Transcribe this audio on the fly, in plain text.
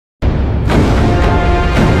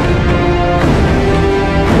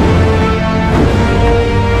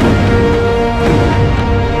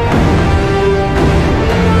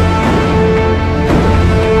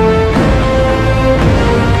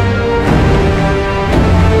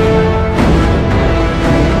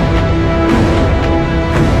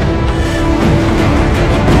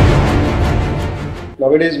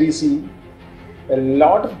Nowadays we see a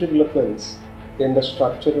lot of developments in the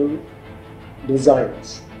structural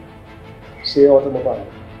designs, say automobile,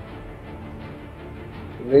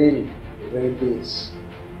 railways,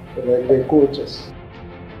 railway coaches,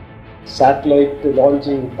 satellite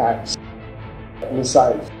launching pads,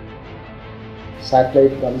 missiles,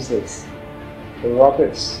 satellite missiles,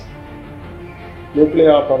 rockets,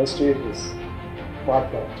 nuclear power stations,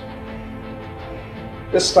 whatnot.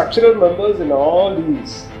 The structural members in all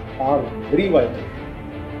these are very vital,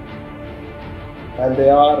 and they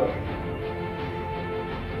are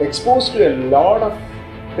exposed to a lot of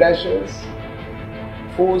pressures,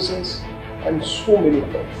 forces, and so many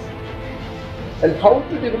things. And how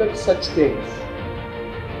to develop such things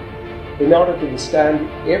in order to withstand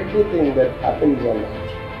everything that happens on that.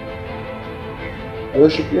 There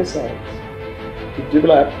should be a science to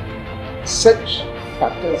develop such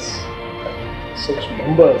factors, such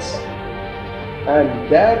numbers, and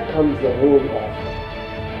there comes the role of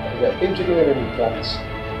the engineering branch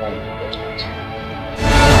and metallurgy.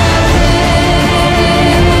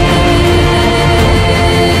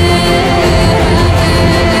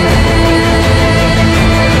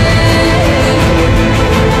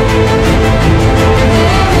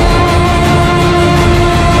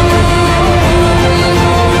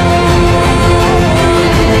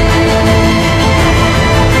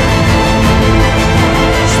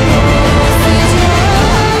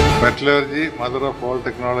 Metallurgy, mother of all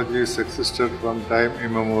technologies, existed from time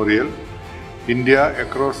immemorial. India,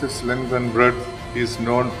 across its length and breadth, is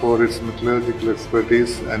known for its metallurgical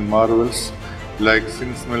expertise and marvels like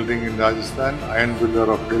zinc smelting in Rajasthan, iron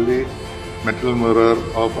pillar of Delhi, metal mirror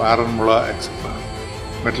of Aranmula, etc.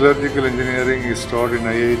 Metallurgical engineering is taught in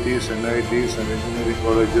IITs, NITs and engineering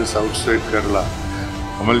colleges outside Kerala.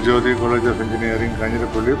 Amal Jyothi College of Engineering,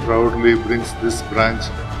 Kanjirappalli proudly brings this branch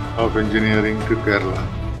of engineering to Kerala.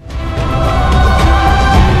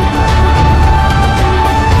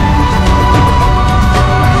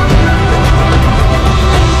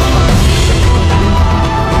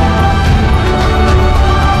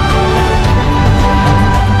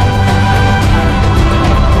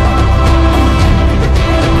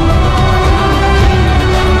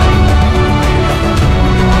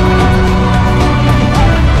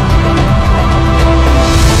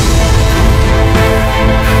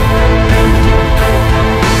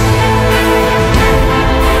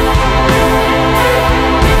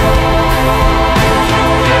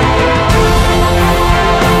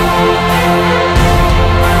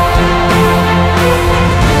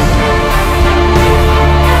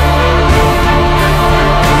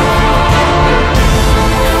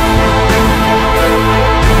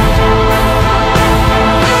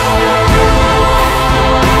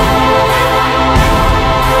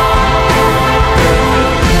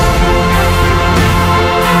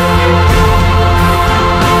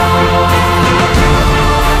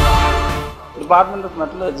 Department of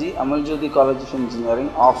Metallurgy, Amal Jyothi College of Engineering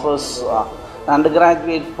offers an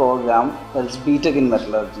undergraduate program that is BTech in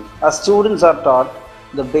Metallurgy. Our students are taught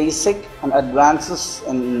the basic and advances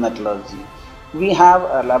in metallurgy. We have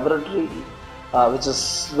a laboratory which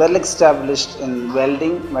is well established in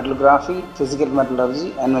welding, metallography, physical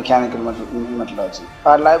metallurgy and mechanical metallurgy.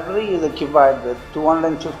 Our library is occupied with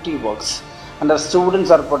 250 books, and our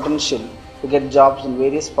students are potential to get jobs in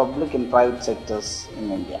various public and private sectors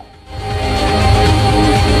in India.